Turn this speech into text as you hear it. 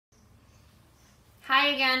Hi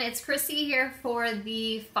again, it's Chrissy here for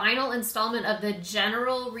the final installment of the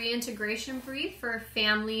general reintegration brief for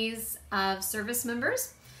families of service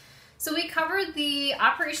members. So we covered the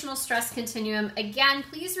operational stress continuum. Again,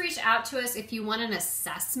 please reach out to us if you want an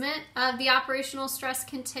assessment of the operational stress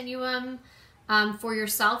continuum for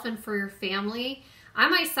yourself and for your family. I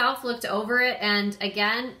myself looked over it, and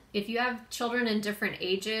again, if you have children in different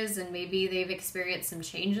ages and maybe they've experienced some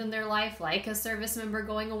change in their life, like a service member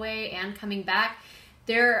going away and coming back,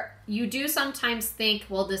 you do sometimes think,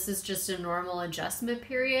 well, this is just a normal adjustment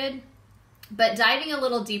period. But diving a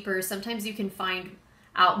little deeper, sometimes you can find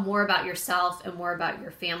out more about yourself and more about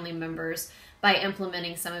your family members by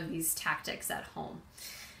implementing some of these tactics at home.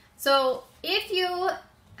 So if you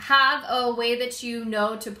have a way that you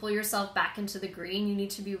know to pull yourself back into the green, you need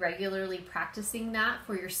to be regularly practicing that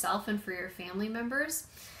for yourself and for your family members.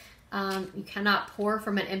 You cannot pour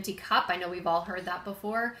from an empty cup. I know we've all heard that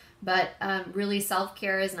before, but really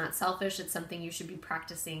self-care is not selfish. It's something you should be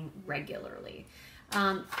practicing regularly.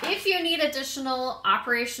 If you need additional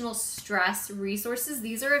operational stress resources,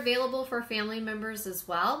 these are available for family members as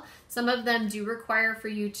well. Some of them do require for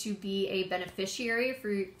you to be a beneficiary,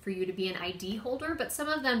 for you to be an ID holder, but some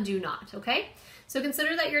of them do not, okay? So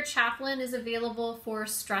consider that your chaplain is available for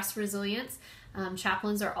stress resilience.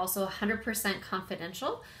 Chaplains are also 100%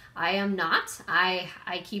 confidential. I am not. I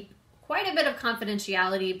keep quite a bit of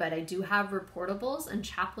confidentiality, but I do have reportables, and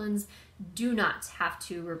chaplains do not have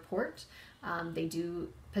to report. They do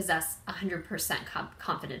possess 100%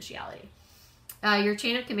 confidentiality. Your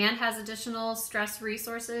chain of command has additional stress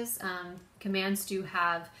resources. Commands do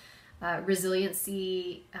have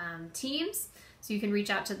resiliency teams, so you can reach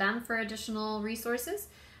out to them for additional resources.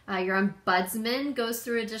 Your ombudsman goes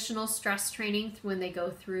through additional stress training when they go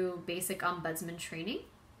through basic ombudsman training.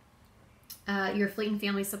 Your Fleet and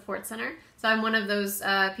Family Support Center. So I'm one of those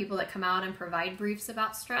people that come out and provide briefs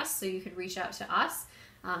about stress, so you could reach out to us.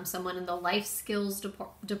 Someone in the life skills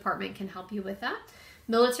department can help you with that.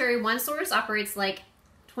 Military One Source operates like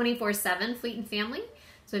 24/7 Fleet and Family.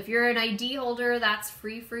 So if you're an ID holder, that's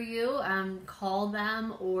free for you. Call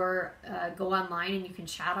them or go online and you can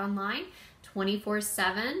chat online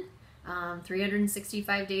 24/7,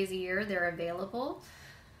 365 days a year, they're available.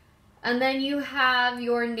 And then you have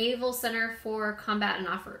your Naval Center for Combat and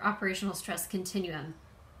Operational Stress Continuum.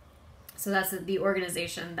 So that's the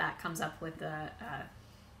organization that comes up with the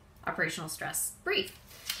operational stress brief.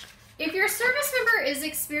 If your service member is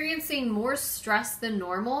experiencing more stress than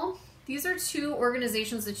normal, these are two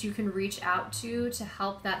organizations that you can reach out to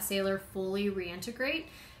help that sailor fully reintegrate.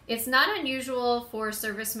 It's not unusual for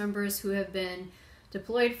service members who have been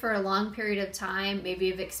deployed for a long period of time, maybe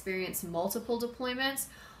have experienced multiple deployments,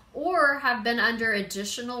 or have been under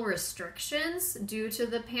additional restrictions due to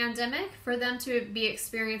the pandemic, for them to be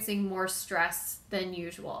experiencing more stress than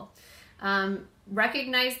usual.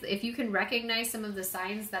 If you can recognize some of the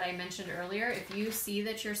signs that I mentioned earlier, if you see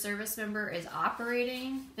that your service member is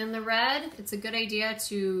operating in the red, it's a good idea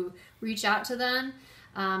to reach out to them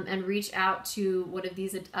and reach out to one of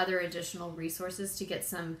these other additional resources to get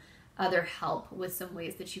some other help with some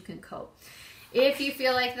ways that you can cope. If you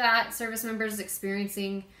feel like that service member is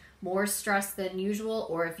experiencing more stress than usual,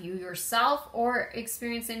 or if you yourself are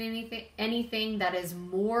experiencing anything that is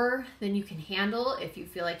more than you can handle, if you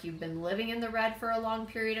feel like you've been living in the red for a long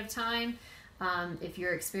period of time, if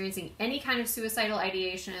you're experiencing any kind of suicidal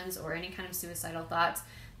ideations or any kind of suicidal thoughts,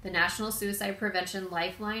 the National Suicide Prevention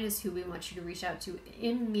Lifeline is who we want you to reach out to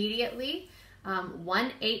immediately.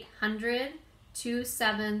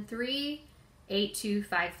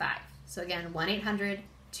 1-800-273-8255. So again,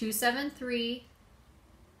 1-800-273-8255.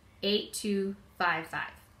 So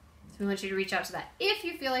we want you to reach out to that if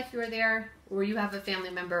you feel like you are there, or you have a family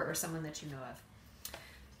member or someone that you know of.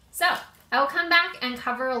 So I will come back and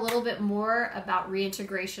cover a little bit more about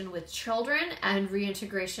reintegration with children and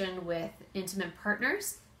reintegration with intimate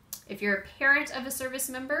partners. If you're a parent of a service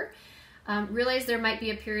member, realize there might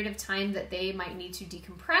be a period of time that they might need to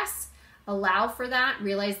decompress. Allow for that.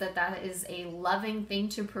 Realize that that is a loving thing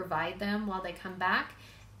to provide them while they come back.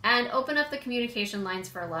 And open up the communication lines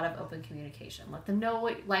for a lot of open communication. Let them know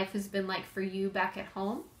what life has been like for you back at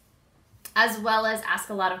home, as well as ask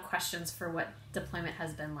a lot of questions for what deployment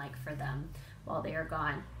has been like for them while they are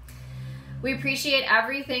gone. We appreciate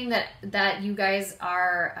everything that you guys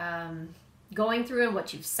are going through and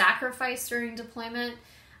what you've sacrificed during deployment.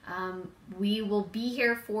 We will be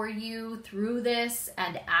here for you through this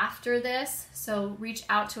and after this, so reach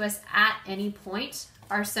out to us at any point.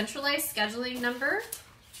 Our centralized scheduling number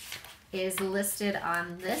is listed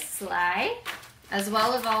on this slide, as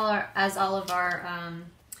well as all of our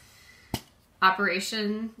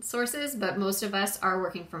operation sources, but most of us are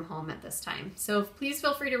working from home at this time. So please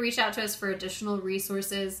feel free to reach out to us for additional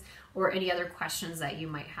resources or any other questions that you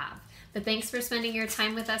might have. But thanks for spending your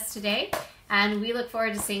time with us today, and we look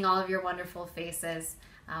forward to seeing all of your wonderful faces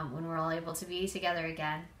when we're all able to be together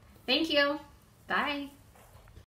again. Thank you. Bye.